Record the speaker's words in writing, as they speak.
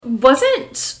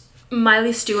wasn't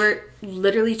Miley Stewart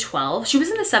literally 12? She was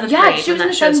in the 7th grade when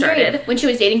that show started. When she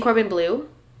was dating Corbin Blue.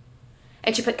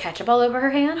 And she put ketchup all over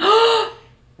her hand.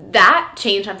 That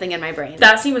changed something in my brain.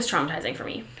 That scene was traumatizing for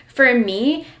me. For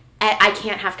me, I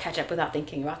can't have ketchup without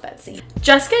thinking about that scene.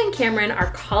 Jessica and Cameron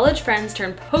are college friends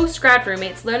turned post-grad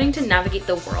roommates learning to navigate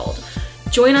the world.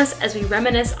 Join us as we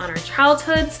reminisce on our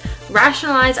childhoods,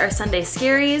 rationalize our Sunday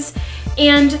scaries,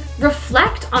 and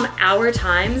reflect on our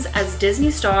times as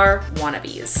Disney star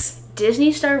wannabes.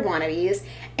 Disney star wannabes.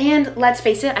 And let's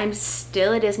face it, I'm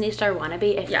still a Disney star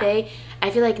wannabe. I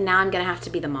feel like now I'm going to have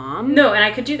to be the mom. No, and I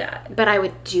could do that. But I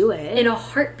would do it. In a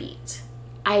heartbeat.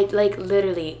 I, like,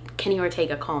 literally, Kenny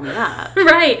Ortega, call me up.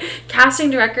 Right.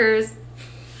 Casting directors,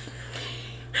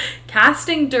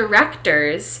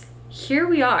 here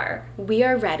we are. We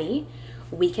are ready.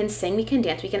 We can sing, we can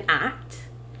dance, we can act.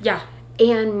 Yeah.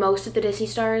 And most of the Disney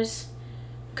stars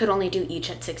could only do each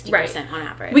at 60% on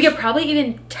average. We could probably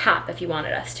even tap if you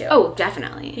wanted us to. Oh,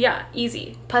 definitely. Yeah,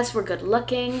 easy. Plus, we're good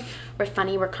looking, we're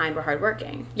funny, we're kind, we're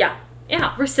hardworking. Yeah.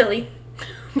 Yeah, we're silly.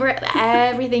 We're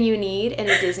everything you need in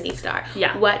a Disney star.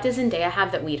 Yeah. What does Zendaya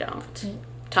have that we don't?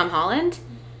 Tom Holland?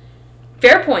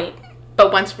 Fair point.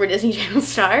 But once we're Disney Channel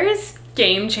stars...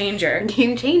 Game changer.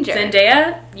 Game changer.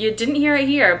 Zendaya, you didn't hear it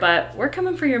here, but we're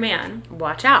coming for your man.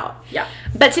 Watch out. Yeah.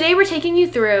 But today we're taking you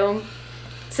through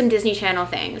some Disney Channel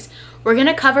things. We're going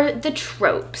to cover the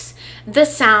tropes, the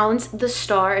sounds, the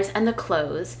stars, and the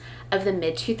clothes of the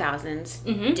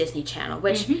mid-2000s Disney Channel,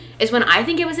 which is when I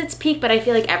think it was its peak, but I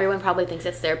feel like everyone probably thinks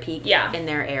it's their peak in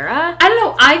their era. I don't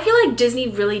know. I feel like Disney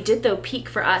really did, though, peak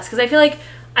for us, because I feel like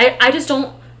I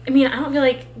don't feel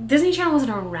like Disney Channel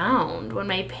wasn't around when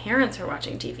my parents were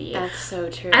watching TV. That's so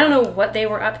true. I don't know what they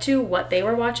were up to, what they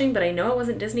were watching, but I know it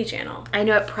wasn't Disney Channel. I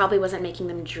know it probably wasn't making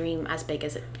them dream as big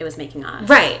as it was making us.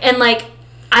 Right. And, like,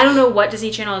 I don't know what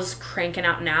Disney Channel is cranking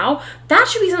out now. That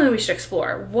should be something we should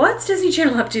explore. What's Disney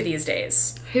Channel up to these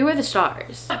days? Who are the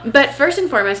stars? But first and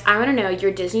foremost, I want to know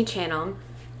your Disney Channel,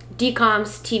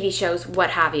 DComs, TV shows,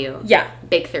 what have you. Yeah.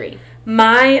 Big three.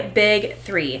 My big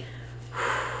three.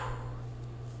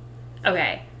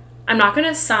 Okay. I'm not going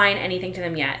to assign anything to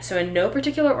them yet. So in no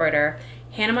particular order,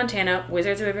 Hannah Montana,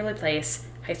 Wizards of Waverly Place,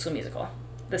 High School Musical.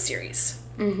 The series.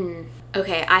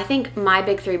 Okay, I think my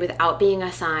big three without being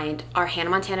assigned are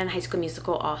Hannah Montana and High School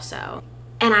Musical also.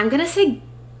 And I'm going to say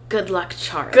Good Luck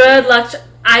Charlie. Good Luck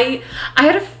I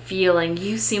had a feeling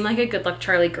you seem like a Good Luck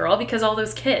Charlie girl because all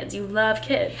those kids. You love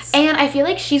kids. And I feel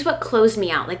like she's what closed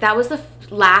me out. Like, that was the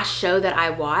last show that I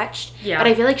watched. Yeah. But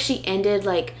I feel like she ended,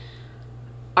 like,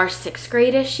 our 6th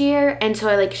grade-ish year, and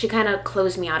so she kind of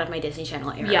closed me out of my Disney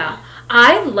Channel era. Yeah.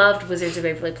 I loved Wizards of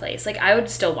Waverly Place. Like, I would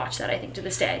still watch that, I think, to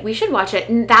this day. We should watch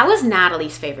it. That was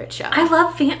Natalie's favorite show. I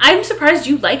love I'm surprised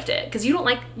you liked it, because you don't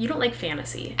like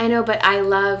fantasy. I know, but I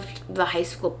loved the high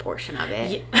school portion of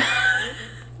it.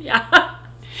 Yeah.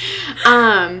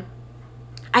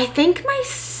 I think my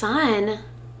son,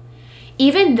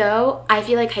 even though I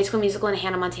feel like High School Musical and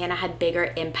Hannah Montana had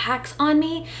bigger impacts on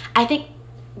me, I think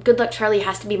Good Luck Charlie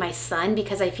has to be my son,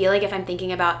 because I feel like if I'm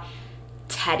thinking about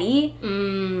Teddy,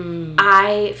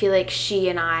 I feel like she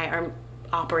and I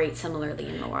operate similarly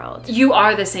in the world. You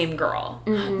are the same girl.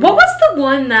 What was the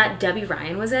one that Debbie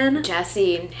Ryan was in?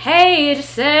 Jessie. Hey, just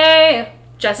say.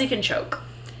 Jessie Can Choke.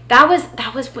 That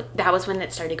was when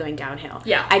it started going downhill.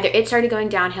 Yeah. Either it started going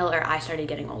downhill or I started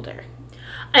getting older.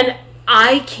 And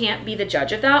I can't be the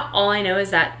judge of that. All I know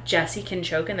is that Jessie can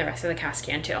choke and the rest of the cast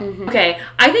can too. Okay,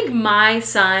 I think my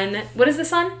son... What is the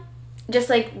son? Just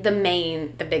like the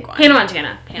big one. Hannah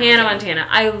Montana. Hannah Montana.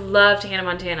 I loved Hannah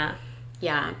Montana.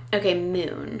 Yeah. Okay,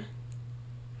 Moon.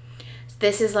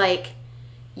 This is like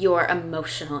your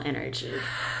emotional energy.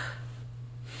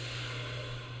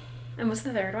 And what's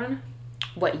the third one?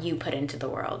 What you put into the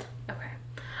world. Okay.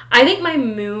 I think my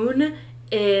Moon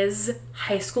is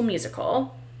High School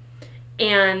Musical.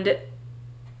 And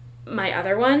my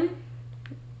other one...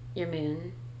 Your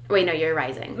Moon. Wait, no, your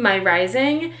Rising. My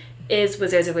Rising is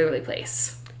Wizards of Waverly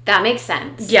Place. That makes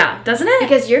sense. Yeah, doesn't it?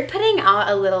 Because you're putting out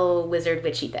a little wizard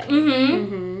witchy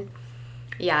thing.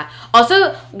 Yeah.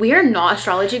 Also, we are not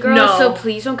astrology girls, so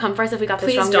please don't come for us if we got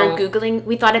this wrong. We're Googling.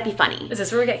 We thought it'd be funny. Is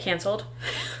this where we get canceled?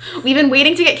 We've been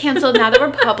waiting to get canceled now that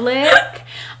we're public.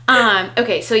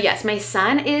 Okay, so yes, my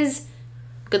son is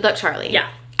Good Luck Charlie. Yeah.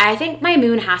 I think my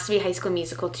Moon has to be High School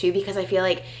Musical too, because I feel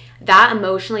like that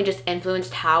emotionally just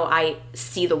influenced how I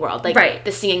see the world. Like,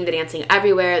 the singing, the dancing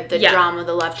everywhere, the drama,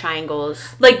 the love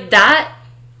triangles. Like, that,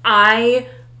 I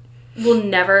will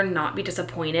never not be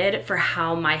disappointed for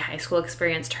how my high school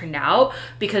experience turned out,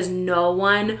 because no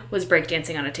one was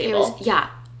breakdancing on a table.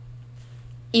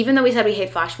 even though we said we hate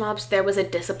flash mobs, there was a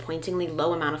disappointingly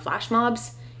low amount of flash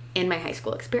mobs in my high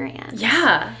school experience.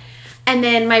 Yeah. And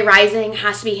then my rising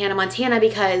has to be Hannah Montana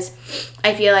because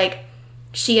I feel like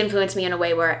she influenced me in a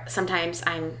way where sometimes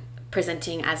I'm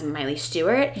presenting as Miley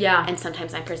Stewart. Yeah. And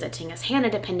sometimes I'm presenting as Hannah,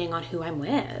 depending on who I'm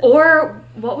with. Or,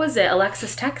 what was it?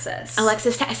 Alexis Texas.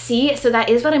 See? So that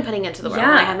is what I'm putting into the world.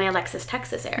 Yeah. When I had my Alexis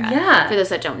Texas era. Yeah. For those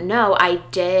that don't know, I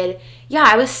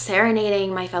was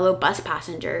serenading my fellow bus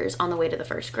passengers on the way to the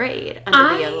first grade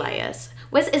under the Elias.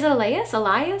 Is it Elias?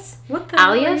 Elias? What the hell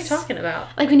are you Alias? talking about?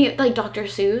 Like when you, like Dr.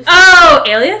 Seuss. Oh,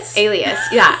 Alias? Alias,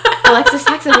 yeah. Alexis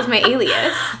Texas was my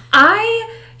alias.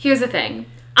 Here's the thing.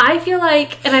 I feel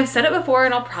like, and I've said it before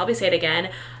and I'll probably say it again,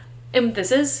 and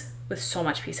this is with so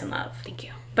much peace and love. Thank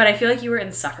you. But I feel like you were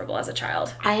insufferable as a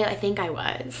child. I think I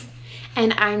was.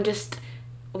 And I'm just,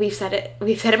 we've said it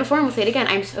before and we'll say it again.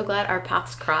 I'm so glad our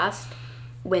paths crossed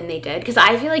when they did. Because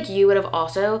I feel like you would have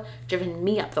also driven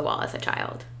me up the wall as a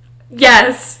child.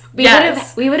 Yes. We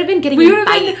would have been getting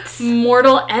bites. Been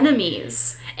mortal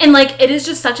enemies. And like, it is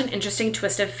just such an interesting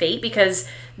twist of fate because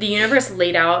the universe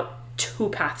laid out 2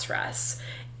 paths for us.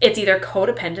 It's either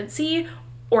codependency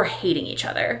or hating each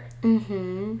other.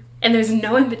 Mm-hmm. And there's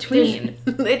no in between.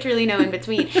 There's literally no in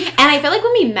between. And I feel like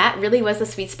when we met really was the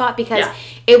sweet spot because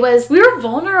it was... We were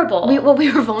vulnerable. We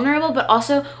were vulnerable, but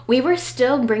also we were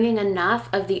still bringing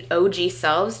enough of the OG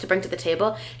selves to bring to the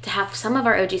table to have some of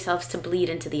our OG selves to bleed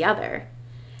into the other.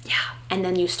 Yeah. And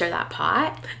then you stir that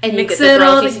pot and mix you get it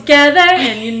all together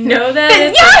and you know that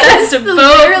it's yes! the best of both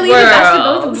literally worlds. the best of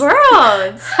both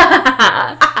worlds.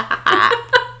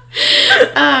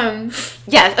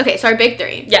 Yes. Okay. So our big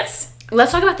 3. Yes.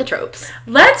 Let's talk about the tropes.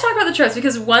 Let's talk about the tropes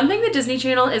because one thing the Disney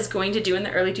Channel is going to do in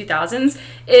the early 2000s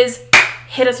is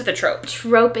hit us with a trope.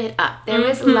 Trope it up. There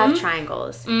was love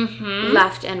triangles. Mm-hmm.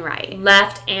 Left and right.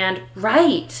 Left and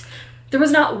right. There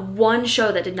was not one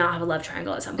show that did not have a love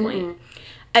triangle at some point.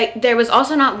 There was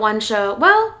also not one show.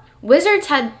 Well, Wizards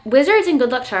and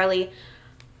Good Luck Charlie,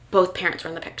 both parents were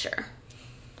in the picture.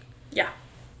 Yeah.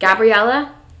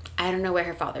 Gabriella, I don't know where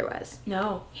her father was.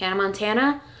 No. Hannah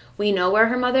Montana, we know where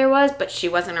her mother was, but she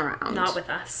wasn't around. Not with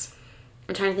us.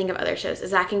 I'm trying to think of other shows.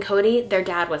 Zack and Cody, their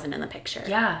dad wasn't in the picture.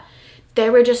 Yeah.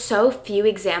 There were just so few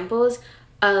examples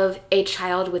of a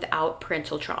child without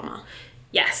parental trauma.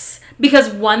 Yes. Because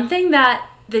one thing that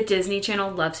the Disney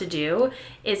Channel loves to do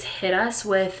is hit us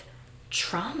with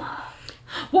trauma.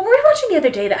 What were we watching the other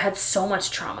day that had so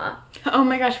much trauma? Oh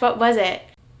my gosh, what was it?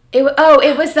 It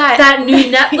was that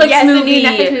new Netflix yes, movie, the new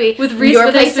Netflix movie with Reese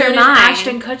Witherspoon and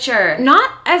Ashton Kutcher.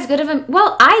 Not as good of a...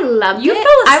 Well, I loved it. You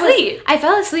fell asleep. I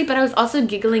fell asleep, but I was also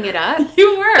giggling it up.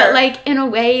 You were. But like in a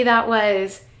way that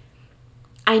was...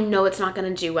 I know it's not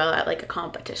going to do well at like a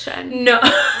competition. No.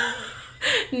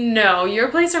 No, Your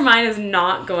Place or Mine is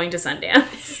not going to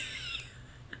Sundance.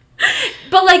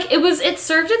 But like it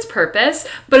served its purpose,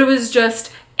 but it was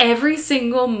just every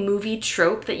single movie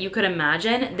trope that you could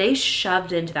imagine, they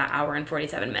shoved into that hour and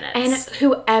 47 minutes. And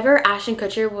whoever Ashton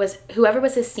Kutcher was, whoever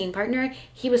was his scene partner,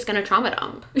 he was going to trauma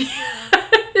dump.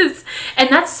 Yes. And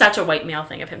that's such a white male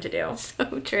thing of him to do.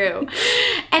 So true.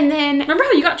 And then... Remember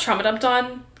how you got trauma dumped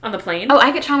on the plane? Oh,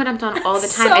 I get trauma dumped on all the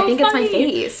time. So I think funny. it's my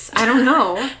face. I don't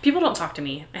know. People don't talk to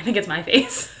me. I think it's my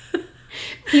face.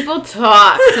 People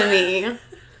talk to me.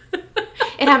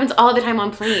 It happens all the time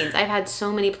on planes. I've had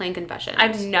so many plane confessions.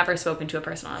 I've never spoken to a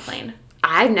person on a plane.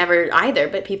 I've never either,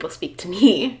 but people speak to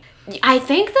me. I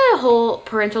think the whole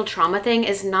parental trauma thing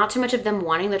is not too much of them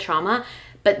wanting the trauma,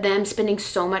 but them spending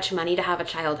so much money to have a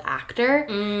child actor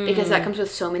because that comes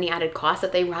with so many added costs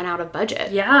that they run out of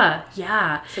budget. Yeah,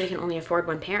 yeah. So they can only afford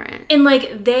one parent. And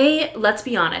like let's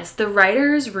be honest, the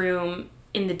writer's room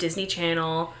in the Disney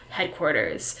Channel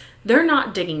headquarters, they're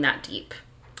not digging that deep.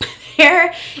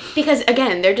 Because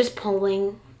again, they're just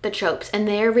pulling the tropes and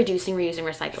they're reducing, reusing,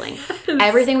 recycling.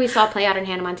 Everything we saw play out in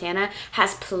Hannah Montana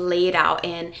has played out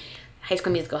in High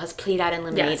School Musical, has played out in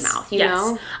Lemonade Mouth, you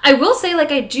know? I will say,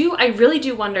 like, I really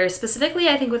do wonder, specifically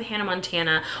I think with Hannah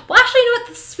Montana, well actually you know what,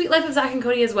 The Sweet Life of Zack and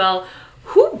Cody as well,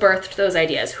 who birthed those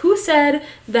ideas? Who said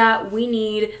that we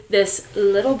need this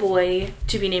little boy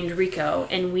to be named Rico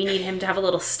and we need him to have a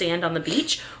little stand on the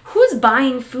beach? Who's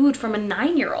buying food from a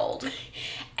 9-year-old?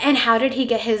 And how did he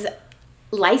get his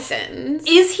license?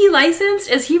 Is he licensed?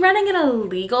 Is he running an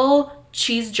illegal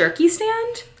cheese jerky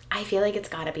stand? I feel like it's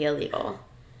gotta be illegal.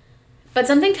 But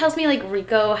something tells me, like,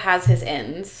 Rico has his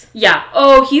ends. Yeah.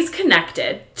 Oh, he's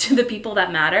connected to the people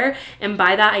that matter. And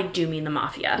by that, I do mean the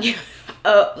mafia.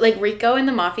 Oh, like, Rico and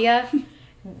the mafia,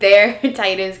 they're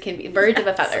tight as can be. Birds of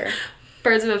a feather.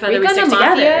 Birds of a feather, Rico we stick and the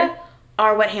together. mafia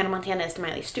are what Hannah Montana is to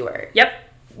Miley Stewart.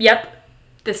 Yep.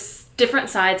 different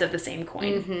sides of the same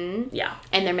coin. Mm-hmm. Yeah.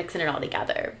 And they're mixing it all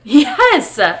together.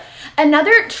 Yes!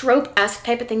 Another trope-esque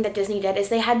type of thing that Disney did is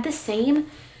they had the same,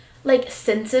 like,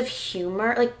 sense of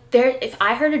humor. Like, if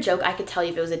I heard a joke, I could tell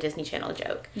you if it was a Disney Channel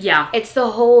joke. Yeah. It's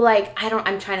the whole, like,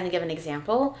 I'm trying to think of an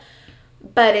example,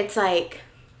 but it's like...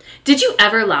 Did you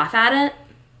ever laugh at it?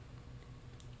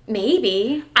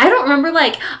 Maybe. I don't remember,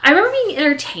 like, I remember being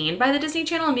entertained by the Disney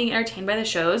Channel and being entertained by the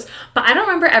shows, but I don't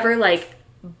remember ever, like,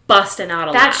 busting out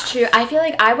a laugh. That's true. I feel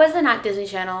like I wasn't at Disney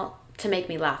Channel to make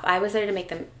me laugh. I was there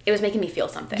to it was making me feel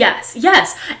something. Yes.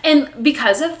 And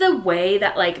because of the way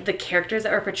that, like, the characters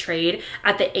that were portrayed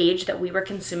at the age that we were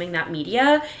consuming that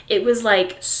media, it was,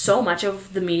 like, so much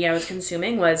of the media I was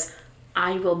consuming was,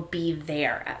 I will be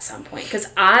there at some point.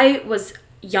 Because I was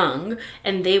young,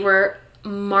 and they were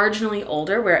marginally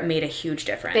older, where it made a huge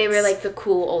difference. They were, like, the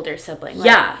cool older sibling. Right?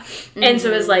 Yeah. Mm-hmm. And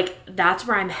so it was, like, that's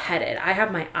where I'm headed. I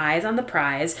have my eyes on the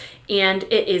prize, and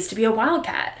it is to be a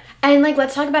wildcat. And, like,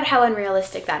 let's talk about how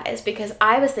unrealistic that is, because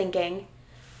I was thinking,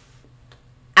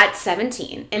 at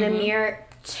 17, in a mere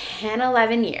 10,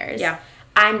 11 years,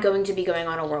 I'm going to be going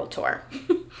on a world tour.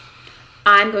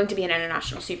 I'm going to be an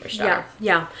international superstar.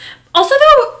 Yeah. Also,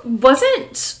 though,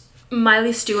 wasn't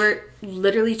Miley Stewart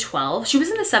literally 12? She was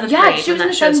in the 7th grade when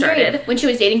that show started. When she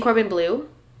was dating Corbin Bleu,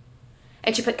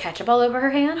 and she put ketchup all over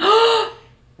her hand.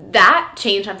 That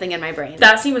changed something in my brain.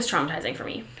 That scene was traumatizing for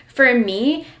me. For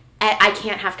me... I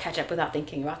can't have ketchup without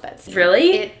thinking about that scene.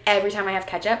 Really? Every time I have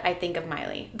ketchup, I think of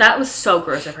Miley. That was so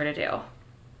gross of her to do.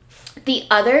 The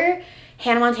other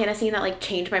Hannah Montana scene that, like,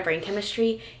 changed my brain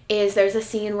chemistry is there's a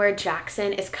scene where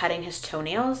Jackson is cutting his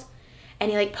toenails, and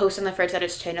he, like, posts on the fridge that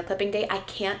it's toenail clipping day. I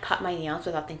can't cut my nails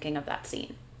without thinking of that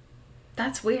scene.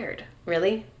 That's weird.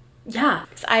 Really? Yeah.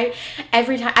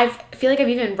 Every time, I feel like I've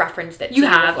even referenced it to you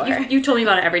have. Before. You told me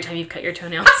about it every time you've cut your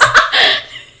toenails.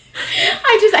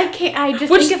 I just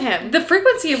think of him. The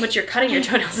frequency in which you're cutting your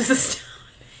toenails is astounding.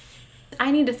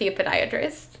 I need to see a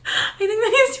podiatrist. I think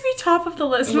that needs to be top of the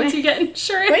list once you get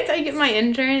insurance. Once I get my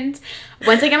insurance,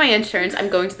 I'm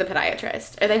going to the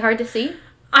podiatrist. Are they hard to see?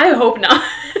 I hope not.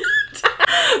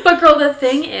 But girl, the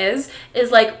thing is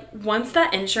like, once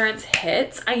that insurance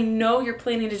hits, I know you're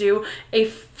planning to do a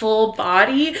full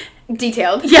body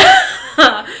detailed.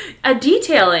 Yeah. A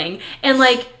detailing. And,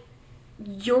 like,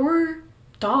 your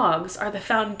dogs are the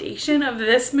foundation of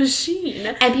this machine.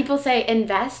 And people say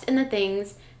invest in the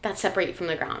things that separate you from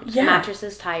the ground. Yeah.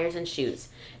 Mattresses, tires, and shoes.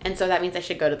 And so that means I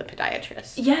should go to the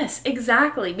podiatrist. Yes,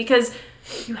 exactly. Because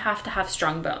you have to have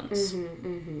strong bones.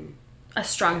 A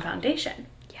strong foundation.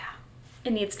 Yeah.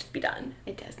 It needs to be done.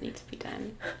 It does need to be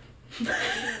done.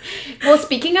 Well,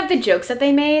 speaking of the jokes that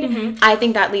they made, I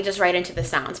think that leads us right into the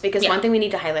sounds, because one thing we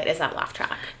need to highlight is that laugh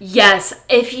track. Yes.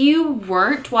 If you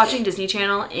weren't watching Disney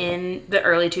Channel in the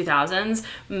early 2000s,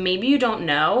 maybe you don't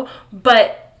know,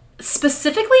 but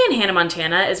specifically in Hannah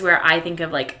Montana is where I think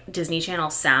of, like, Disney Channel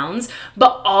sounds,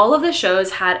 but all of the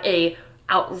shows had a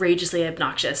outrageously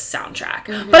obnoxious soundtrack.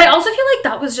 But I also feel like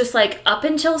that was just, like, up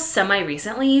until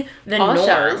semi-recently the all norm.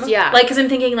 Shows, yeah. Like, because I'm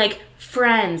thinking, like,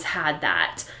 Friends had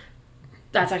that.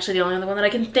 That's actually the only other one that I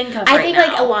can think of I think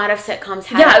like a lot of sitcoms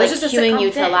have it was like, just a cueing sitcom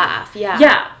you thing. to laugh. Yeah.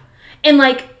 Yeah. And,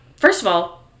 like, first of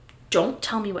all, don't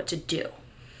tell me what to do.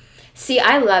 See,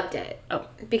 I loved it. Oh.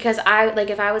 Because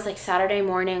if I was, like, Saturday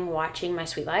morning watching My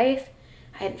Sweet Life,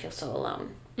 I didn't feel so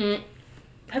alone.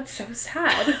 That's so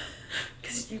sad.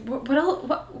 Because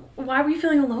why were you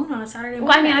feeling alone on a Saturday morning?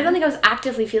 Well, I mean, I don't think I was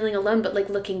actively feeling alone, but, like,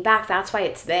 looking back, that's why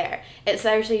it's there. It's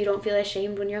there so you don't feel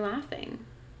ashamed when you're laughing.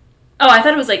 Oh, I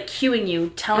thought it was, like, cueing you,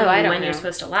 telling you when you're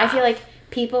supposed to laugh. I feel like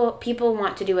people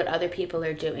want to do what other people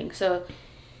are doing. So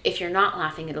if you're not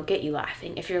laughing, it'll get you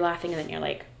laughing. If you're laughing and then you're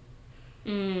like,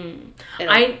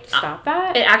 stop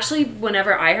that. It actually,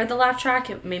 whenever I heard the laugh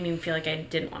track, it made me feel like I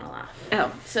didn't want to laugh.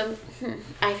 Oh, so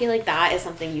I feel like that is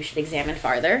something you should examine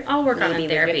farther. I'll work on it in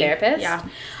therapy. With your therapist. Yeah.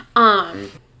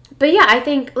 But yeah, I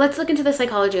think let's look into the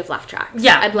psychology of laugh tracks.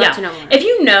 Yeah, I'd love to know more. If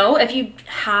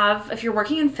you're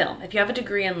working in film, if you have a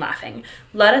degree in laughing,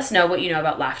 let us know what you know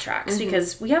about laugh tracks,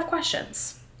 because we have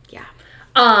questions. Yeah.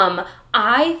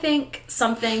 I think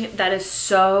something that is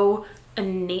so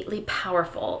innately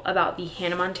powerful about the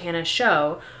Hannah Montana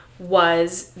show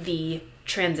was the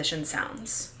transition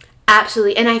sounds.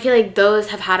 Absolutely. And I feel like those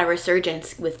have had a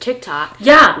resurgence with TikTok.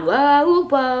 Yeah. Whoa,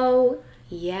 whoa.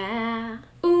 Yeah.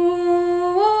 Ooh,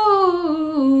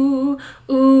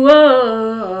 ooh,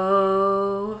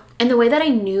 oh. And the way that I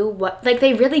knew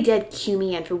they really did cue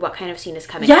me in for what kind of scene is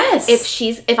coming. Yes.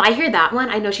 If I hear that one,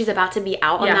 I know she's about to be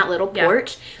out on that little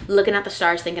porch, looking at the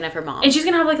stars, thinking of her mom. And she's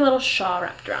going to have, like, a little shawl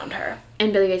wrapped around her.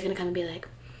 And Billy Ray's going to come and be like,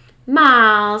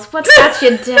 Miles, what's got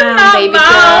you down, baby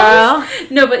Miles. girl?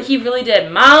 No, but he really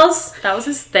did. Miles, that was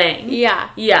his thing. Yeah.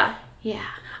 Yeah. Yeah.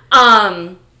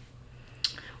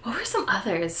 What were some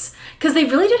others? Because they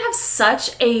really did have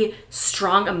such a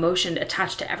strong emotion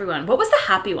attached to everyone. What was the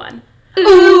happy one? Ooh,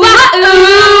 ooh.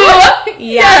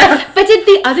 Yeah. But did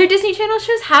the other Disney Channel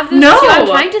shows have those No. too? I'm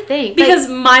trying to think. Because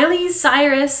Miley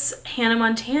Cyrus, Hannah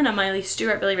Montana, Miley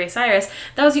Stewart, Billy Ray Cyrus,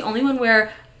 that was the only one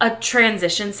where a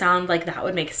transition sound like that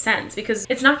would make sense. Because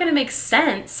it's not going to make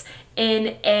sense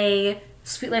in a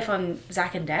Sweet Life on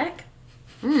Zach and Deck.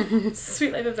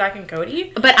 Sweet Life of Zach and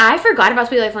Cody. But I forgot about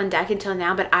Sweet Life on Deck until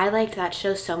now, but I liked that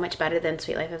show so much better than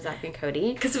Sweet Life of Zach and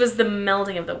Cody. Because it was the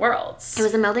melding of the worlds. It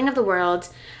was the melding of the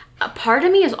worlds. A part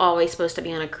of me is always supposed to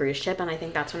be on a cruise ship, and I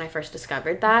think that's when I first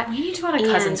discovered that. We need to go on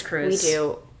a cousin's cruise. We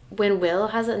do. When Will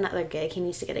has another gig, he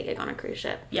needs to get a gig on a cruise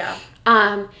ship. Yeah.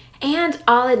 And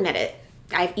I'll admit it,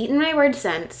 I've eaten my words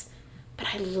since,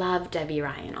 but I loved Debbie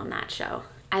Ryan on that show.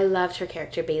 I loved her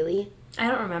character, Bailey. I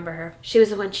don't remember her. She was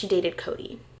the one she dated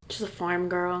Cody. She's a farm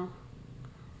girl,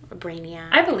 a brainiac.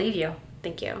 I believe you.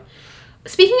 Thank you.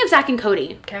 Speaking of Zach and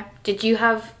Cody, Okay. Did you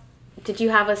have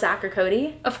a Zach or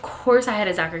Cody? Of course I had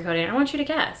a Zach or Cody, and I want you to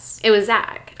guess. It was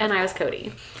Zach, and I was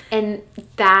Cody. And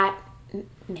that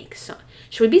makes so...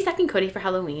 Should we be Zach and Cody for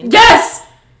Halloween? Yes!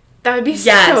 That would be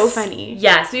so funny.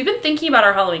 Yes, we've been thinking about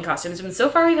our Halloween costumes, and so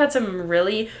far we've had some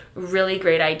really, really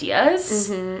great ideas.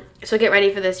 Mm-hmm. So get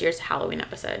ready for this year's Halloween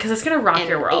episode. Because it's going to rock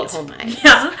your world. 8 whole nights.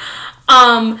 Yeah.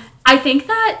 I think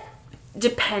that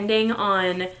depending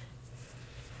on...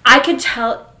 I could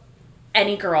tell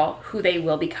any girl who they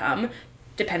will become,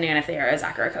 depending on if they are a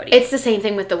Zach or a Cody. It's the same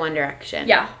thing with the One Direction.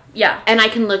 Yeah, yeah. And I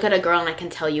can look at a girl and I can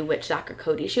tell you which Zach or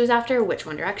Cody she was after, which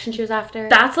One Direction she was after.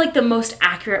 That's like the most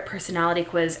accurate personality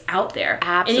quiz out there.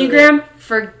 Absolutely. Enneagram,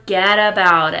 forget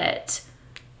about it.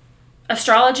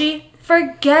 Astrology,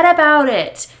 forget about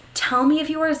it. Tell me if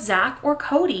you are Zach or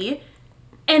Cody,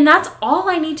 and that's all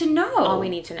I need to know. All we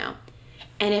need to know.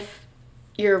 And if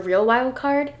you're a real wild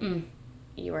card,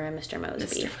 you are a Mr.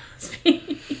 Mosby.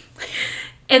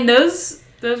 And those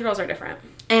girls are different.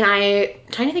 And I'm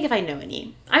trying to think if I know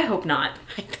any. I hope not.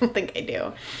 I don't think I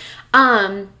do.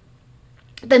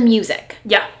 The music.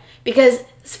 Yeah. Because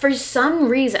for some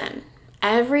reason,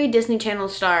 every Disney Channel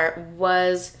star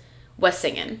was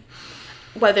singing.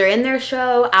 Whether in their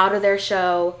show, out of their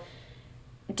show,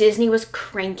 Disney was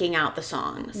cranking out the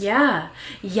songs. Yeah.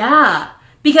 Yeah.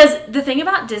 Because the thing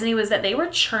about Disney was that they were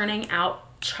churning out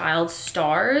child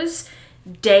stars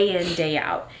day in, day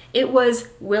out. It was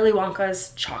Willy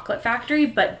Wonka's Chocolate Factory,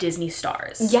 but Disney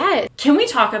stars. Yes. Can we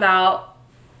talk about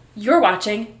you're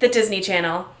watching the Disney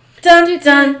Channel? Dun,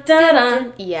 dun, dun,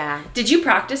 dun. Yeah. Did you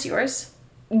practice yours?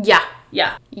 Yeah.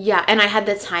 Yeah. Yeah, and I had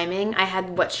the timing. I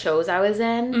had what shows I was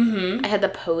in. Mm-hmm. I had the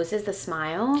poses, the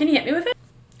smile. Can you hit me with it?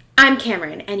 I'm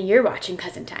Cameron, and you're watching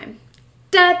Cousin Time.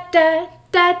 Da, da,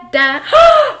 da, da.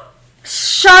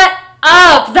 Shut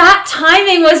up! That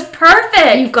timing was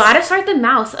perfect! You gotta start the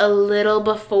mouse a little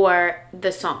before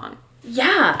the song.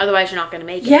 Yeah. Otherwise, you're not gonna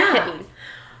make it. Yeah. Hit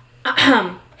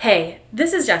me. Hey,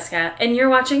 this is Jessica, and you're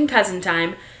watching Cousin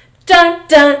Time. Dun,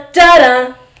 dun, da,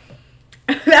 da.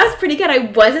 That was pretty good.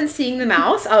 I wasn't seeing the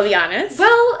mouse, I'll be honest.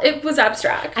 Well, it was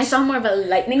abstract. I saw more of a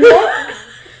lightning bolt,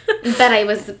 but I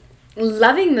was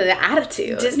loving the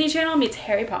attitude. Disney Channel meets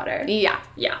Harry Potter. Yeah.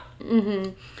 Yeah.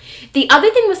 Mm-hmm. The other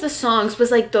thing was the songs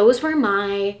was like, those were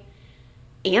my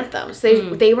anthems.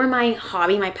 They were my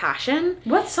hobby, my passion.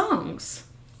 What songs?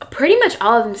 Pretty much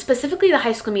all of them, specifically the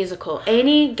High School Musical,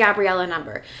 any Gabriella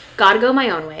number. Gotta Go My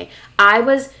Own Way. I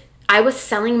was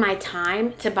selling my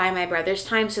time to buy my brother's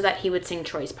time so that he would sing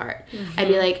Troy's part. Mm-hmm. I'd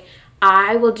be like,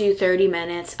 I will do 30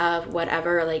 minutes of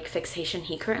whatever like fixation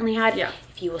he currently had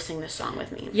if you will sing this song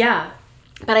with me. Yeah.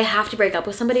 But I have to break up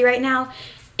with somebody right now,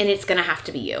 and it's gonna have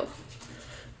to be you.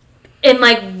 And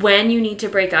like when you need to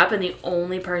break up and the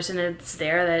only person that's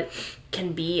there that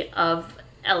can be of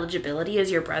eligibility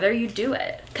is your brother, you do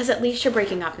it. Because at least you're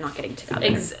breaking up, not getting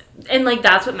together. And like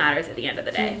that's what matters at the end of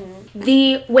the day.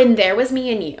 Mm-hmm. When There Was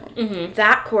Me and You,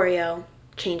 that choreo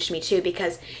changed me too,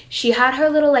 because she had her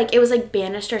little like, it was like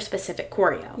Bannister specific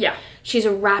choreo. Yeah. She's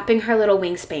wrapping her little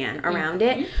wingspan around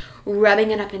it, rubbing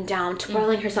it up and down,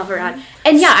 twirling herself around.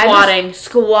 And yeah,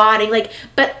 squatting, like,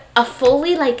 but a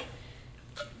fully like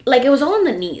it was all on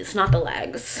the knees, not the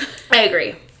legs. I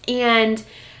agree. And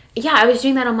yeah, I was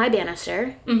doing that on my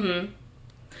banister. Mm-hmm.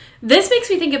 This makes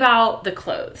me think about the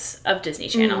clothes of Disney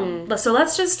Channel. Mm-hmm. So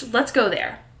let's go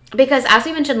there. Because as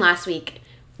we mentioned last week,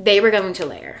 they were going to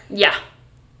layer. Yeah.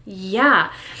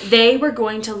 Yeah. They were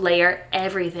going to layer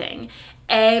everything.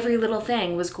 Every little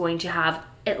thing was going to have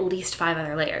at least 5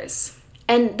 other layers.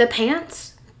 And the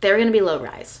pants, they're going to be low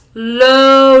rise.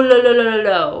 Low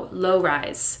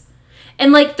rise.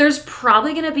 And, like, there's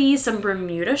probably going to be some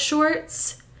Bermuda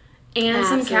shorts and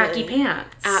some khaki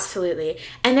pants. Absolutely.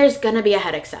 And there's going to be a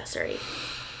head accessory.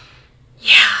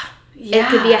 Yeah. It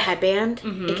could be a headband.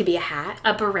 Mm-hmm. It could be a hat.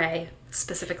 A beret,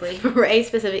 specifically.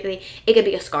 It could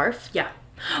be a scarf. Yeah.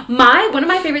 One of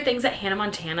my favorite things that Hannah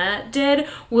Montana did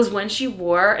was when she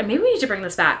wore, and maybe we need to bring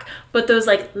this back, but those,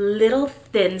 like, little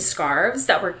thin scarves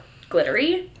that were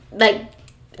glittery. Like,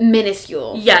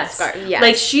 minuscule. Yes. Scarf. Yes.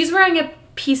 Like, she's wearing a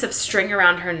piece of string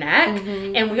around her neck,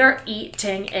 and we are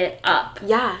eating it up.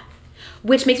 Yeah.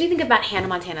 Which makes me think about Hannah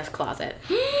Montana's closet.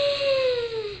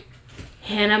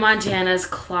 Hannah Montana's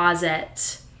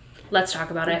closet. Let's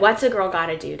talk about it. What's a girl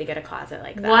gotta do to get a closet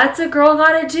like that? What's a girl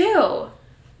gotta do?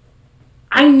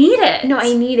 I need it. No,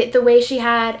 I need it. The way she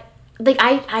had... Like,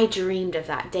 I dreamed of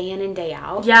that day in and day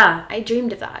out. Yeah. I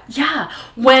dreamed of that. Yeah.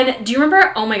 Do you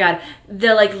remember, oh my God,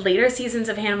 the, like, later seasons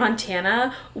of Hannah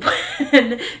Montana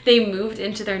when they moved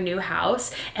into their new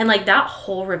house and, like, that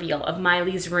whole reveal of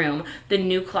Miley's room, the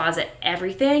new closet,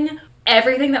 everything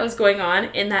that was going on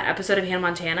in that episode of Hannah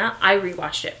Montana, I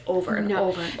rewatched it over and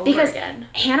over and over again.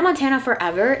 Hannah Montana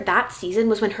Forever, that season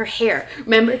was when her hair,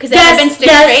 remember? Because it had been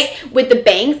straight with the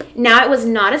bangs. Now it was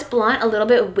not as blunt, a little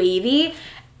bit wavy.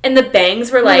 And the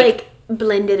bangs were like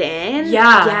blended in.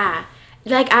 Yeah. Yeah.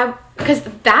 Like, because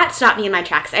that stopped me in my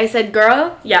tracks. I said,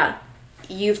 girl. Yeah.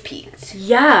 You've peaked.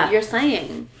 Yeah. You're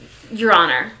slaying. Your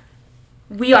Honor.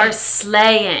 We are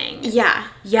slaying. Yeah.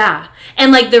 Yeah.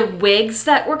 And, like, the wigs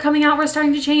that were coming out were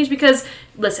starting to change because,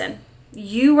 listen,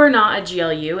 you were not a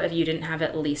GLU if you didn't have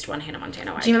at least one Hannah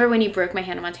Montana wig. Do you remember when you broke my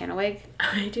Hannah Montana wig?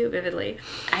 I do vividly.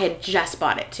 I had just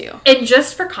bought it, too. And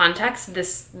just for context,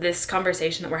 this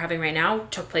conversation that we're having right now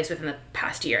took place within the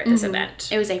past year at this event.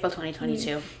 It was April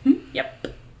 2022. Mm-hmm. Yep.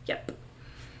 Yeah.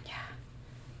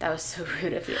 That was so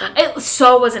rude of you. It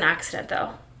so was an accident,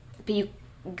 though. But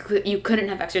you couldn't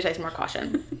have exercised more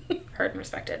caution. Heard and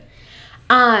respected.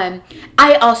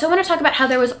 I also want to talk about how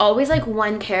there was always, like,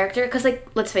 one character, because, like,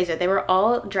 let's face it, they were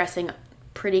all dressing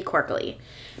pretty quirkily,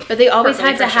 but they always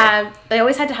had to have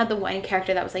the one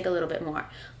character that was, like, a little bit more,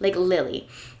 like Lily.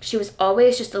 She was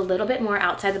always just a little bit more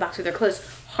outside the box with her clothes.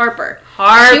 Harper. She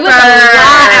was a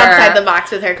lot outside the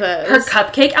box with her clothes. Her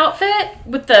cupcake outfit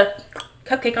with the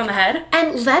cupcake on the head.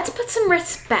 And let's put some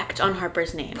respect on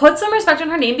Harper's name. Put some respect on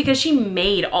her name because she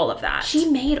made all of that. She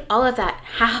made all of that.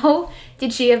 How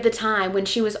did she have the time when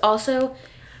she was also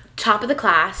top of the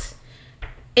class,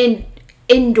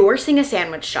 endorsing a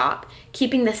sandwich shop,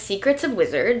 keeping the secrets of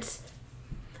wizards,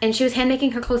 and she was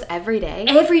hand-making her clothes every day?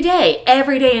 Every day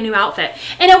a new outfit.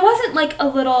 And it wasn't like a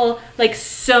little, like,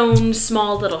 sewn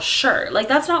small little shirt. Like,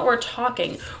 that's not what we're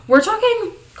talking. We're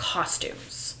talking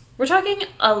costumes. We're talking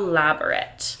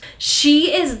elaborate.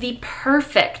 She is the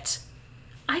perfect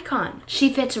icon.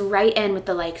 She fits right in with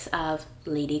the likes of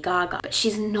Lady Gaga, but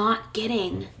she's not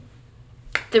getting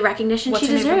the recognition she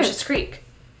deserves. What's her name from Schitt's Creek?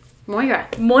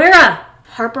 Moira.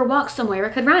 Harper walks so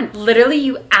Moira could run. Literally,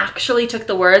 you actually took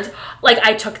the words. Like,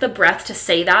 I took the breath to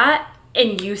say that,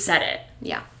 and you said it.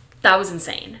 Yeah. That was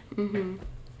insane. Mm-hmm.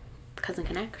 Cousin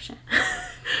connection.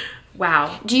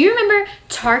 Wow. Do you remember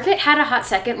Target had a hot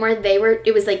second where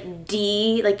it was like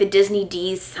D, like the Disney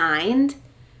D's signed?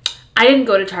 I didn't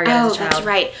go to Target as a child. Oh, that's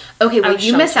right. Okay, well,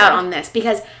 you miss out on this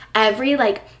because every,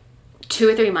 like, 2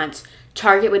 or 3 months,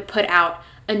 Target would put out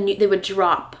they would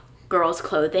drop girls'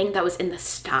 clothing that was in the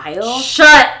style.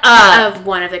 Shut up! Of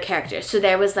one of the characters. So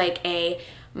there was, like, a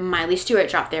Miley Stewart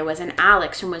drop. There was an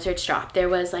Alex from Wizards drop. There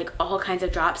was, like, all kinds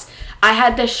of drops. I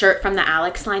had this shirt from the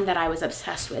Alex line that I was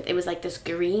obsessed with. It was, like, this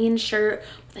green shirt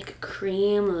with, like, a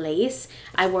cream lace.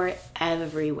 I wore it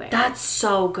everywhere. That's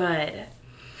so good.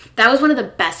 That was one of the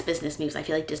best business moves I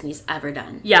feel like Disney's ever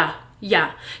done. Yeah.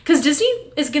 Because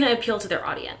Disney is going to appeal to their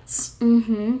audience.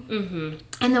 Mm-hmm. Mm-hmm.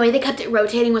 And the way they kept it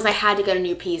rotating was I had to get a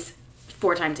new piece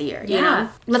 4 times a year. You know?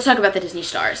 Let's talk about the Disney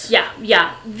stars.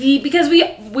 Yeah. Because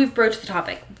we've broached the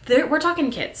topic. We're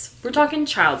talking kids. We're talking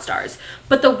child stars.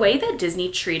 But the way that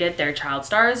Disney treated their child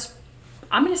stars,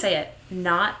 I'm going to say it,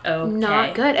 not okay.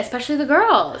 Not good, especially the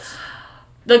girls.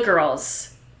 The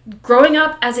girls. Growing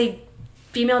up as a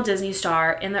female Disney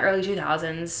star in the early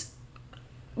 2000s,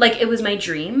 like, it was my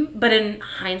dream, but in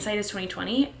hindsight is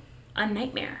 2020, a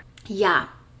nightmare. Yeah.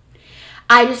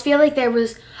 I just feel like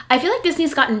I feel like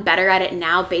Disney's gotten better at it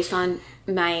now based on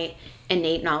my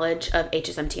innate knowledge of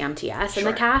HSMTMTS and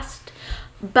the cast.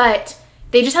 But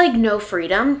they just had, like, no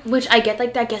freedom, which I get,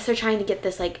 like, I guess they're trying to get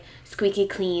this, like, squeaky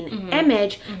clean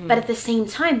image. Mm-hmm. But at the same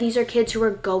time, these are kids who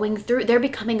are they're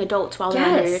becoming adults while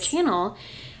they're on your channel.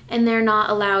 And they're not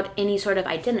allowed any sort of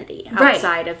identity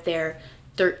outside of their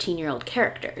 13-year-old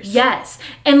characters. Yes.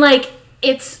 And, like,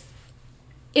 it's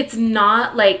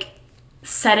not, like,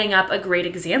 setting up a great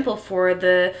example for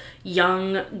the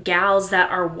young gals that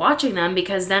are watching them,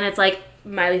 because then it's like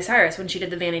Miley Cyrus when she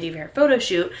did the Vanity Fair photo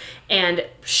shoot, and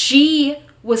she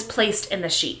was placed in the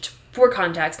sheet. For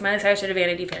context, Miley Cyrus did a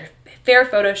Vanity Fair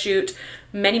photo shoot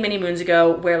many, many moons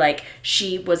ago where, like,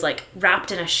 she was, like,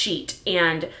 wrapped in a sheet,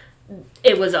 and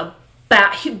it was a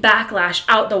backlash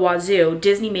out the wazoo.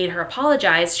 Disney made her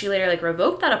apologize. She later, like,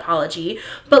 revoked that apology.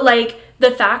 But, like,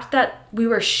 the fact that we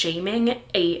were shaming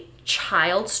a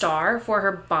child star for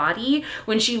her body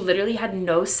when she literally had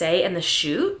no say in the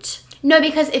shoot. No,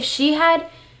 because if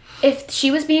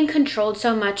she was being controlled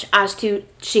so much as to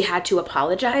she had to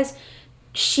apologize,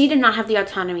 she did not have the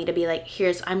autonomy to be like,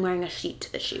 I'm wearing a sheet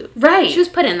to the shoot. Right. She was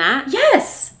put in that.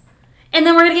 Yes. And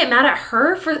then we're going to get mad at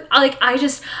her for, like, I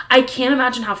can't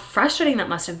imagine how frustrating that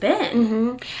must have been.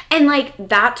 Mm-hmm. And, like,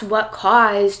 that's what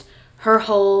caused her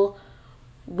whole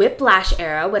whiplash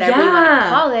era, whatever you want to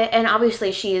call it. And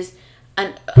obviously she is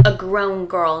a grown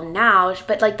girl now,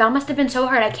 but, like, that must have been so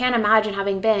hard. I can't imagine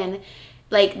having been,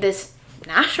 like, this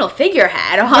national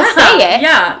figurehead, I'll say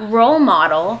it, role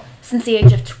model since the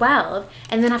age of 12,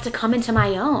 and then have to come into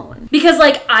my own. Because,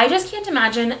 like, I just can't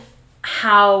imagine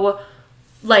how,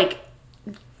 like,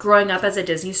 growing up as a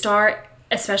Disney star,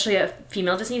 especially a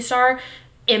female Disney star,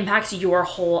 impacts your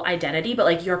whole identity, but,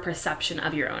 like, your perception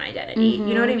of your own identity. Mm-hmm.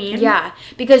 You know what I mean? Yeah,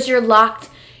 because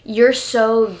you're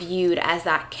so viewed as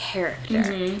that character,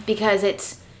 mm-hmm.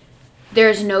 because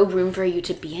there's no room for you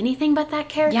to be anything but that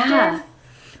character. Yeah.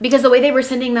 Because the way they were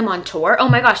sending them on tour, oh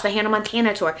my gosh, the Hannah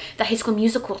Montana tour, the High School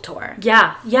Musical tour.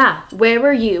 Yeah, yeah. Where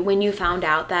were you when you found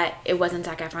out that it wasn't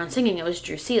Zac Efron singing, it was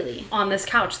Drew Seeley? On this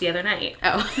couch the other night.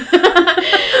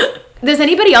 Oh. Does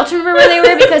anybody else remember where they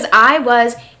were? Because I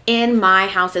was in my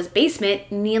house's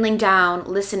basement, kneeling down,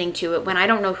 listening to it, when I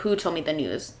don't know who told me the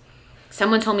news.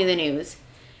 Someone told me the news.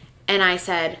 And I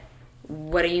said,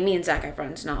 what do you mean Zac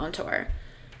Efron's not on tour?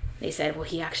 They said, well,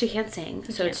 he actually can't sing,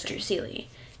 so it's Drew Seeley.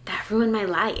 That ruined my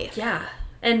life. Yeah.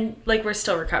 And, like, we're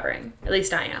still recovering. At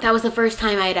least I am. That was the first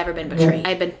time I had ever been betrayed. I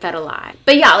had been fed a lie.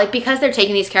 But yeah, like, because they're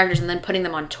taking these characters and then putting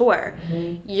them on tour,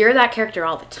 mm-hmm. you're that character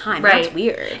all the time. Right. That's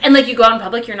weird. And, like, you go out in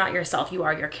public, you're not yourself. You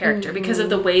are your character. Mm-hmm. Because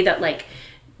of the way that, like,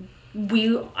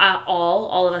 we,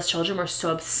 all of us children were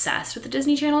so obsessed with the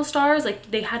Disney Channel stars.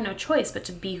 Like, they had no choice but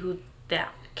to be who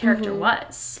that character mm-hmm.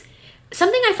 was.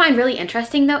 Something I find really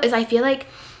interesting, though, is I feel like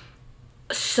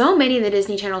so many of the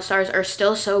Disney Channel stars are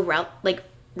still so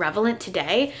relevant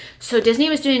today. So Disney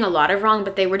was doing a lot of wrong,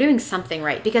 but they were doing something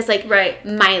right. Because, like, right.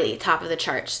 Miley, top of the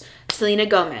charts. Selena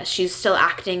Gomez, she's still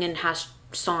acting and has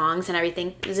songs and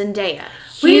everything. Zendaya.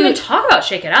 We didn't even talk about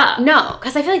Shake It Up. No,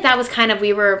 because I feel like that was kind of,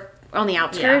 we were on the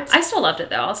outskirts. Yeah. I still loved it,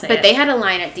 though, I'll say But they had a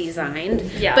line at Designed.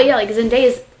 Yeah. But yeah, like, Zendaya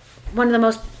is one of the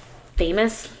most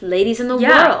famous ladies in the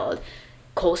world.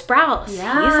 Cole Sprouse.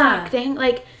 Yeah. He's acting.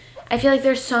 Like, I feel like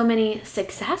there's so many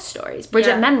success stories.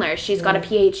 Bridget Mendler, she's got a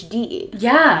PhD.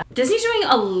 Yeah. Disney's doing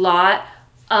a lot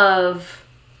of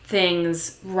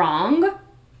things wrong, but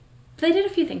they did a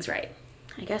few things right.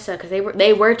 I guess so, because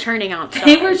they were churning out stars.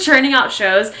 They were churning out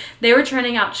shows. They were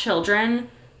churning out children,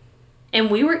 and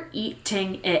we were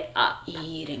eating it up.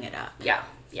 Eating it up. Yeah.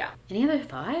 Yeah. Any other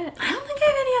thoughts? I don't think I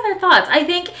have any other thoughts. I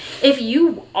think if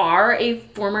you are a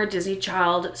former Disney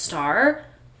Child star,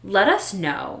 let us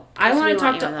know. I want to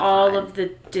talk to all of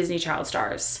the Disney Child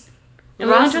stars. And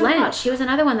Ross Lynch. She was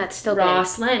another one that's still big.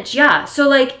 Ross Lynch. Yeah. So,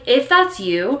 like, if that's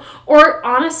you, or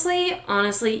honestly,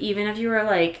 even if you were,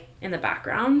 like, in the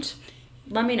background,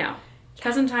 let me know.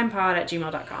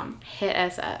 cousintimepod@gmail.com. Hit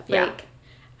us up. Yeah. Like,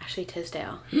 Ashley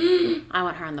Tisdale. I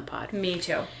want her on the pod. Me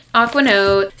too.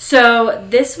 Aquanote. So,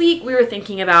 this week we were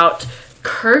thinking about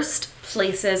cursed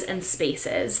places and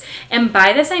spaces. And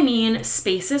by this I mean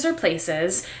spaces or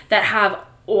places that have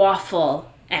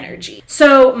awful energy.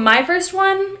 So my first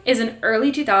one is an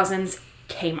early 2000s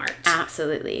Kmart.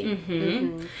 Absolutely. Mm-hmm.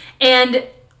 Mm-hmm. And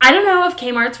I don't know if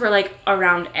Kmarts were, like,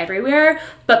 around everywhere,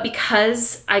 but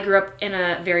because I grew up in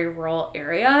a very rural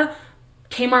area,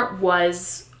 Kmart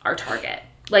was our target.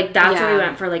 Like, that's where we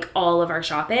went for, like, all of our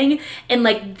shopping. And,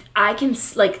 like, I can,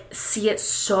 like, see it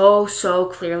so, so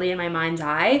clearly in my mind's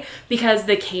eye because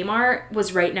the Kmart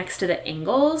was right next to the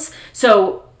Ingles.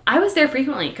 So I was there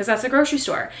frequently because that's a grocery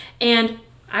store. And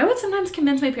I would sometimes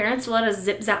convince my parents to let us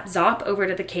zip, zap, zop over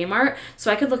to the Kmart so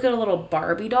I could look at a little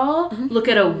Barbie doll, mm-hmm. look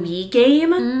at a Wii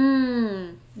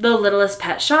game, the Littlest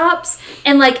Pet Shops,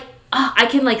 and, like, I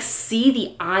can, like, see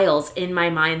the aisles in my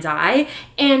mind's eye.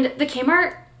 And the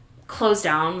Kmart closed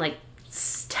down, like,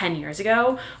 10 years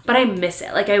ago, but I miss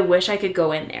it. Like, I wish I could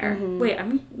go in there. Wait,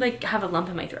 I'm like have a lump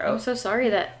in my throat. I'm so sorry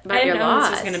about I didn't your know loss.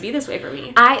 this was gonna be this way for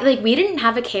me. We didn't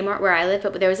have a Kmart where I live,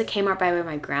 but there was a Kmart by where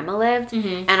my grandma lived,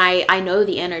 and I know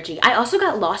the energy. I also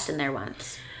got lost in there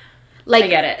once. Like, I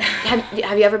get it.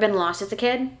 Have you ever been lost as a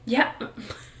kid? Yeah.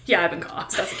 Yeah, I've been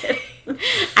lost as a kid.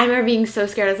 I remember being so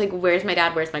scared. I was like, where's my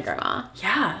dad? Where's my grandma?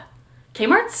 Yeah.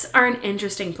 Kmart's are an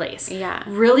interesting place. Yeah.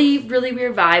 Really, really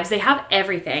weird vibes. They have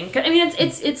everything. I mean,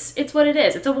 it's what it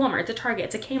is. It's a Walmart. It's a Target.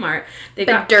 It's a Kmart. They've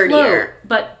got dirtier.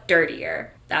 But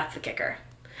dirtier. That's the kicker.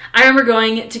 I remember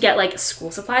going to get, like,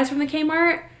 school supplies from the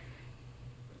Kmart.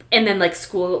 And then, like,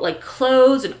 school, like,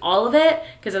 clothes and all of it.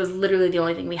 Because it was literally the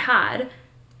only thing we had.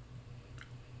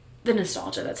 The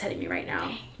nostalgia that's hitting me right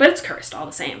now. But it's cursed all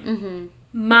the same.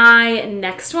 My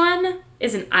next one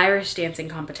is an Irish dancing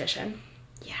competition.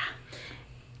 Yeah.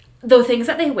 The things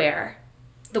that they wear,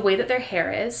 the way that their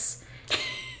hair is,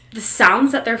 the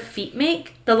sounds that their feet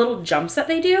make, the little jumps that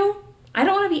they do, I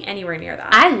don't want to be anywhere near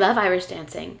that. I love Irish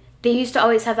dancing. They used to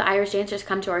always have the Irish dancers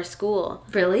come to our school.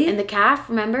 Really? In the calf,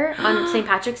 remember? On St.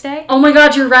 Patrick's Day? Oh my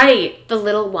god, you're right. The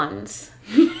little ones.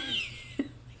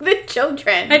 The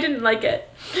children. I didn't like it.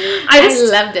 I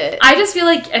loved it. I just feel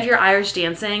like if you're Irish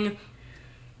dancing,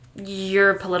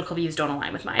 your political views don't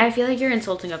align with mine. I feel like you're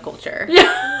insulting a culture.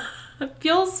 Yeah. It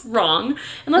feels wrong.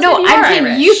 Unless No, maybe you're I'm saying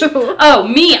Irish. you. Oh,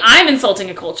 me. I'm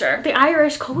insulting a culture. The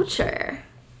Irish culture.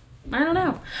 I don't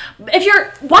know. Why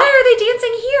are they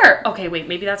dancing here? Okay, wait,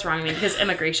 maybe that's wrong. Maybe because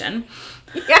immigration.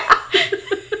 Yeah.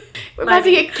 We're about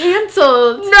to get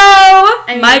canceled. No!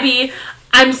 Maybe.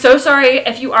 I'm so sorry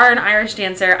if you are an Irish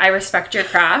dancer. I respect your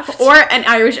craft. Or an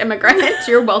Irish immigrant.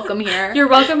 You're welcome here. You're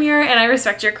welcome here, and I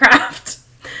respect your craft.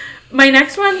 My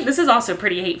next one, this is also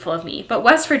pretty hateful of me, but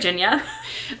West Virginia.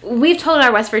 We've told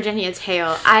our West Virginia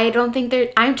tale. I don't think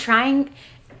I'm trying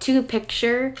to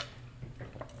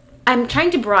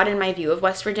broaden my view of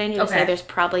West Virginia to say there's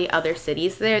probably other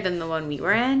cities there than the one we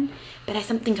were in, but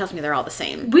something tells me they're all the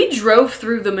same. We drove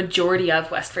through the majority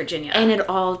of West Virginia. And it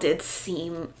all did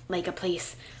seem like a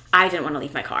place I didn't want to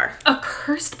leave my car. A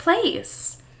cursed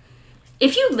place.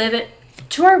 If you live it,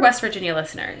 to our West Virginia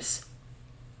listeners,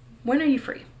 when are you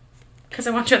free? Because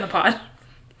I want you on the pod.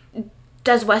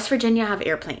 Does West Virginia have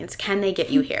airplanes? Can they get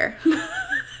you here?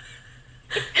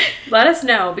 Let us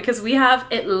know, because we have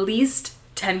at least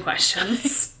 10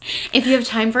 questions. If you have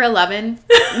time for 11,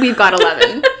 we've got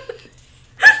 11.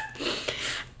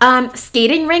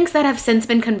 Skating rinks that have since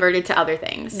been converted to other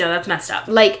things. No, that's messed up.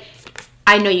 Like,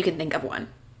 I know you can think of one.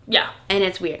 Yeah. And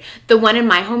it's weird. The one in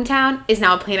my hometown is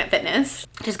now a Planet Fitness.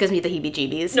 Just gives me the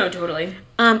heebie-jeebies. No, totally.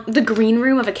 The green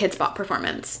room of a Kids Bop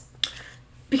performance.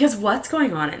 Because what's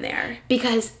going on in there?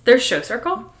 Because there's show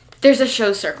circle? There's a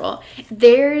show circle.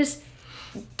 There's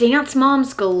dance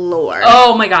moms galore.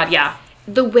 Oh my god, yeah.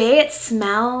 The way it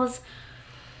smells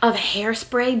of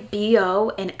hairspray,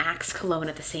 BO, and Axe cologne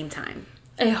at the same time.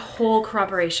 A whole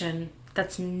corroboration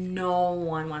that's no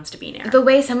one wants to be near. The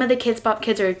way some of the Kids Bop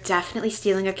kids are definitely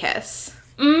stealing a kiss.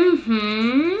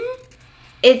 Mm-hmm.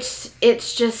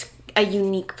 It's just a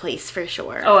unique place for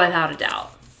sure. Oh, without a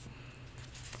doubt.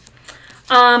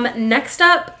 Next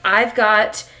up, I've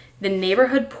got the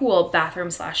neighborhood pool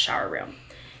bathroom/shower room.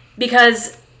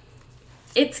 Because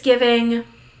it's giving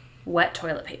wet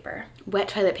toilet paper. Wet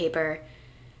toilet paper.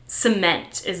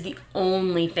 Cement is the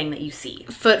only thing that you see.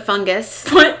 Foot fungus.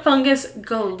 Foot fungus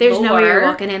galore. There's no way you're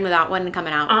walking in without one and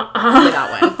coming out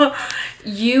without one.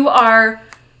 You are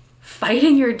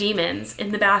fighting your demons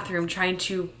in the bathroom trying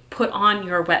to put on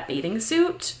your wet bathing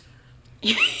suit.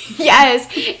 Yes,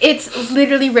 it's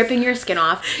literally ripping your skin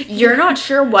off. You're not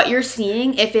sure what you're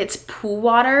seeing, if it's pool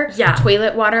water,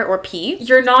 toilet water, or pee.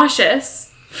 You're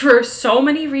nauseous for so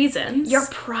many reasons. You're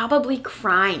probably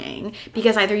crying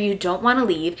because either you don't want to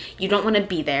leave, you don't want to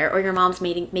be there, or your mom's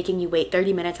making you wait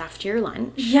 30 minutes after your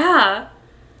lunch. Yeah.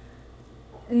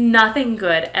 Nothing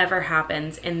good ever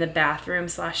happens in the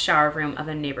bathroom/shower room of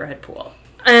a neighborhood pool.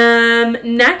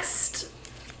 Next,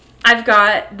 I've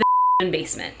got the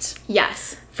basement.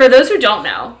 Yes. For those who don't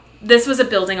know, this was a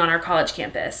building on our college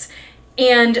campus.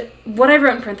 And what I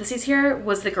wrote in parentheses here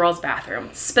was the girls'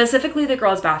 bathroom, specifically the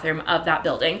girls' bathroom of that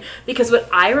building. Because what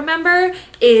I remember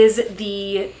is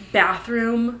the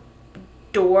bathroom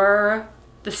door,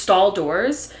 the stall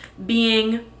doors,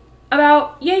 being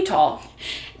about yay tall.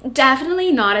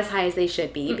 Definitely not as high as they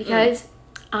should be, because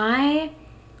I'm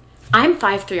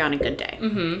 5'3" on a good day.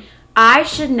 Mm-hmm. I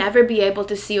should never be able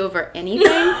to see over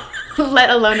anything, let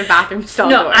alone a bathroom stall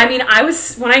door. No, I mean,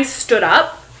 when I stood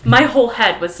up, my whole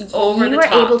head was over the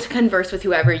top. You were able to converse with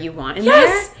whoever you want in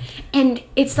there. And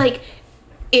it's like,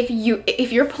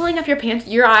 if you're pulling up your pants,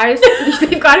 your eyes,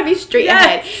 they've got to be straight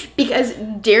ahead. Because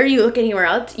dare you look anywhere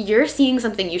else, you're seeing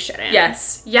something you shouldn't.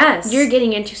 Yes. You're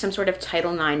getting into some sort of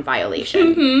Title IX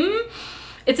violation. Mm-hmm.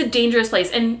 It's a dangerous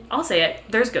place. And I'll say it,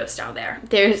 there's ghosts down there.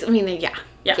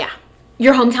 Yeah.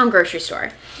 Your hometown grocery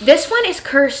store. This one is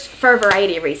cursed for a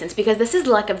variety of reasons because this is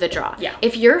luck of the draw. Yeah.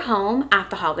 If you're home at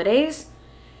the holidays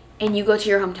and you go to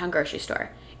your hometown grocery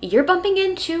store, you're bumping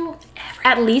into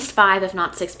at least 5, if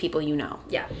not 6 people you know.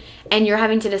 Yeah. And you're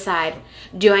having to decide,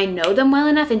 do I know them well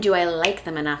enough and do I like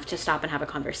them enough to stop and have a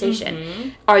conversation? Mm-hmm.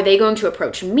 Are they going to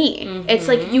approach me? Mm-hmm. It's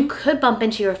like you could bump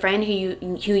into your friend who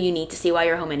you need to see while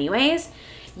you're home anyways.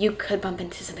 You could bump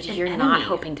into somebody you're not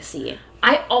hoping to see.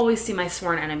 I always see my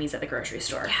sworn enemies at the grocery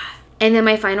store. Yeah. And then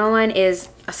my final one is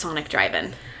a Sonic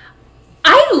drive-in.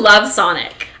 I love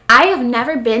Sonic. I have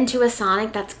never been to a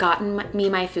Sonic that's gotten me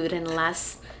my food in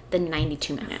less than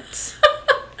 92 minutes.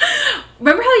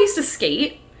 Remember how I used to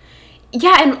skate?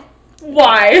 Yeah, and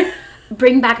why?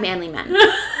 Bring back manly men.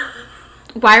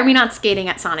 Why are we not skating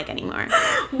at Sonic anymore?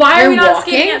 Why are we not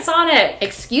skating at Sonic?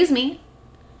 Excuse me.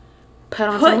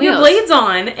 Put some wheels. Your blades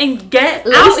on and get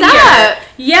lace out up.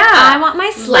 Here. Yeah. I want my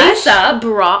lace up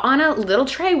brought on a little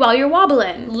tray while you're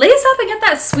wobbling. Lace up and get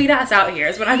that sweet ass out here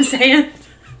is what I'm saying.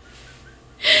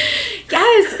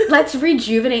 Yes, let's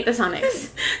rejuvenate the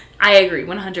Sonics. I agree,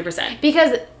 100%.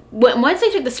 Because once they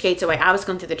took the skates away, I was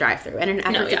going through the drive-thru in an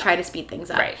effort to try to speed things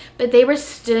up. Right. But they were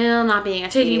still not being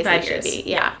as speedy as they should be.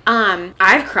 Yeah.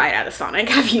 I've cried out of Sonic.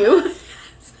 Have you?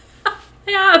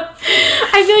 Yeah.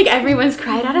 I feel like everyone's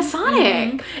cried out of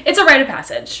Sonic. Mm-hmm. It's a rite of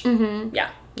passage. Mm-hmm. Yeah.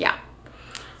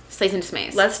 Slays and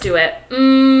dismays. Let's do it.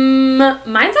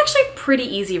 Mine's actually pretty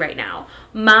easy right now.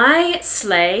 My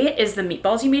slay is the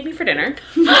meatballs you made me for dinner.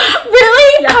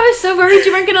 Really? Yeah. I was so worried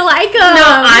you weren't going to like them. No,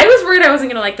 I was worried I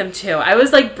wasn't going to like them too. I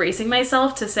was like bracing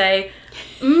myself to say,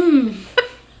 And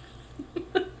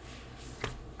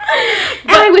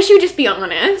I wish you would just be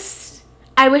honest.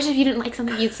 I wish if you didn't like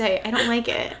something, you'd say, I don't like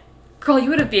it. Girl,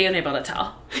 you would have been able to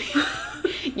tell.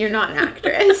 You're not an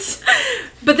actress.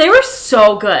 But they were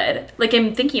so good. Like,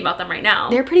 I'm thinking about them right now.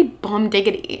 They're pretty bomb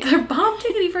diggity. They're bomb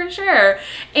diggity for sure.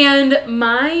 And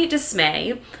my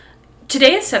dismay,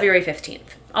 today is February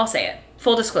 15th. I'll say it.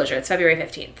 Full disclosure, it's February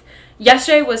 15th.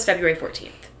 Yesterday was February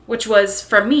 14th, which was,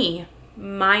 for me,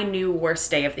 my new worst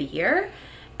day of the year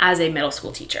as a middle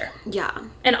school teacher. Yeah.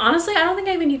 And honestly, I don't think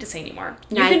I even need to say anymore.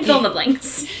 You can fill in the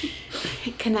blanks.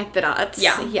 Connect the dots.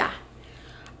 Yeah.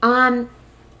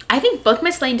 I think both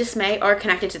my slay and dismay are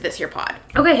connected to this here pod.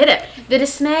 Okay, hit it. The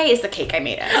dismay is the cake I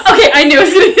made us. Okay, I knew it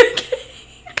was going to be the cake.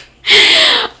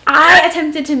 I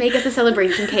attempted to make us a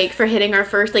celebration cake for hitting our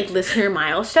first, listener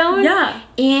milestone. Yeah.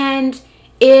 And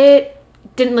it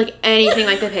didn't look anything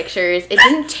like the pictures. It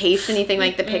didn't taste anything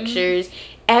like the pictures.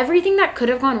 Everything that could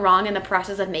have gone wrong in the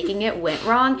process of making it went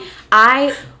wrong.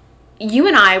 You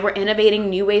and I were innovating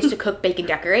new ways to cook, bake, and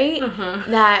decorate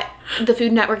that the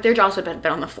Food Network, their jaws would have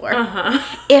been on the floor.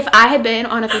 If I had been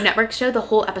on a Food Network show, the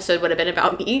whole episode would have been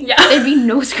about me. Yeah. There'd be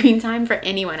no screen time for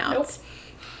anyone else. Nope.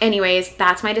 Anyways,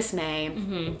 that's my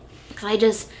dismay.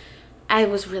 Because I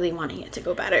was really wanting it to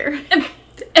go better.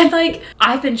 And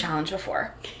I've been challenged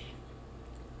before.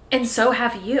 And so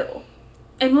have you.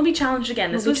 And we'll be challenged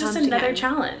again. This was just another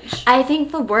challenge. I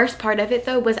think the worst part of it,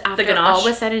 though, was after all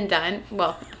was said and done.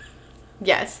 Well...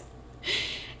 Yes.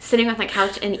 Sitting on the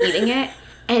couch and eating it,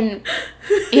 and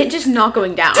it just not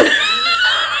going down.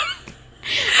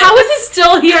 How is it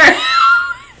still here?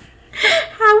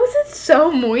 How was it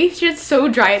so moist yet so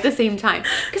dry at the same time?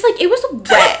 Because, it was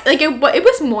wet. It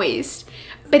was moist.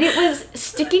 But it was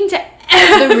sticking to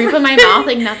the roof of my mouth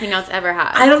like nothing else ever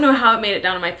has. I don't know how it made it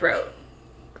down in my throat.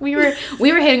 We were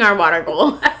hitting our water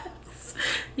goal.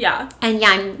 Yeah. And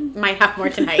I might have more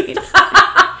tonight.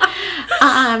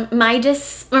 My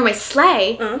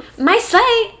slay. My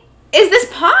slay is this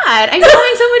pod. I'm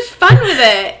having so much fun with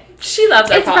it. She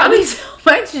loves our pod. It's brought me so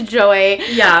much joy.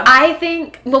 Yeah. I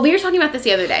think, we were talking about this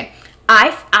the other day.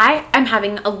 I'm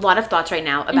having a lot of thoughts right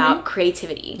now about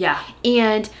creativity. Yeah.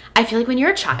 And I feel like when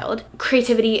you're a child,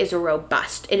 creativity is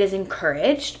robust. It is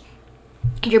encouraged.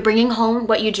 You're bringing home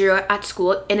what you drew at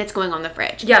school, and it's going on the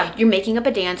fridge. Yeah. You're making up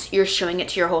a dance. You're showing it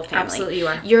to your whole family. Absolutely you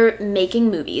are. You're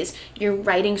making movies. You're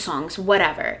writing songs,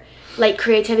 whatever.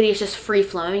 Creativity is just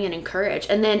free-flowing and encouraged.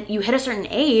 And then you hit a certain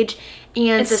age,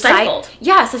 and it's stifled.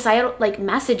 Yeah, societal,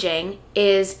 messaging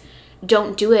is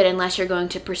don't do it unless you're going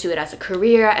to pursue it as a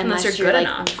career, unless you're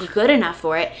good enough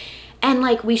for it. And,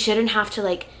 we shouldn't have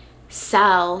to,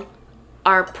 sell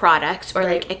our products or,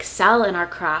 excel in our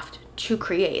craft to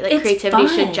create. Creativity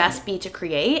should just be to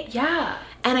create. Yeah.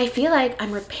 And I feel like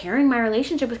I'm repairing my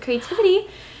relationship with creativity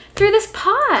through this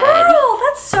pod. Girl,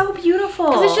 that's so beautiful.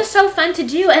 Because it's just so fun to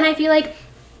do. And I feel like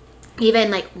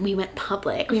even like we went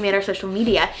public, we made our social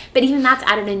media, but even that's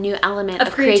added a new element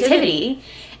of creativity.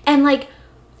 And like,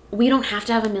 we don't have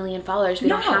to have 1 million followers. We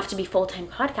don't have to be full-time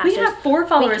podcasters. We can have 4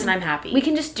 followers and I'm happy. We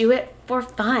can just do it for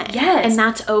fun. Yes. And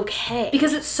that's okay.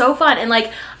 Because it's so fun. And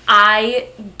like, I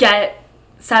get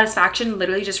satisfaction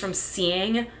literally just from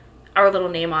seeing our little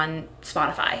name on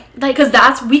Spotify. Like,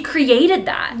 because we created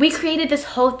that. We created this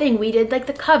whole thing. We did like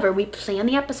the cover. We plan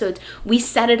the episodes. We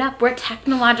set it up. We're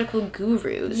technological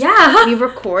gurus. Yeah. We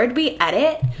record. We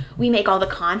edit. We make all the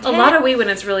content. A lot of we when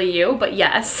it's really you, but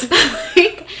yes.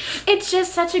 Like, it's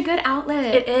just such a good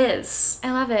outlet. It is.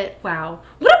 I love it. Wow.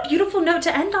 What a beautiful note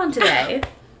to end on today.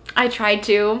 I tried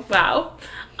to. Wow.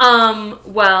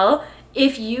 Well,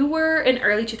 if you were an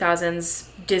early 2000s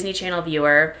Disney Channel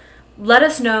viewer, let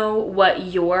us know what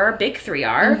your big 3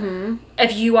 are. Mm-hmm.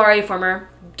 If you are a former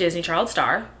Disney child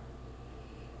star,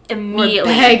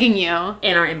 immediately we're begging you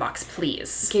in our inbox,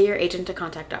 please. Get your agent to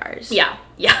contact ours. Yeah.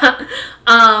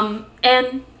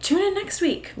 And tune in next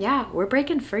week. Yeah, we're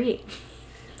breaking free.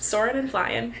 Soaring and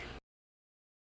flying.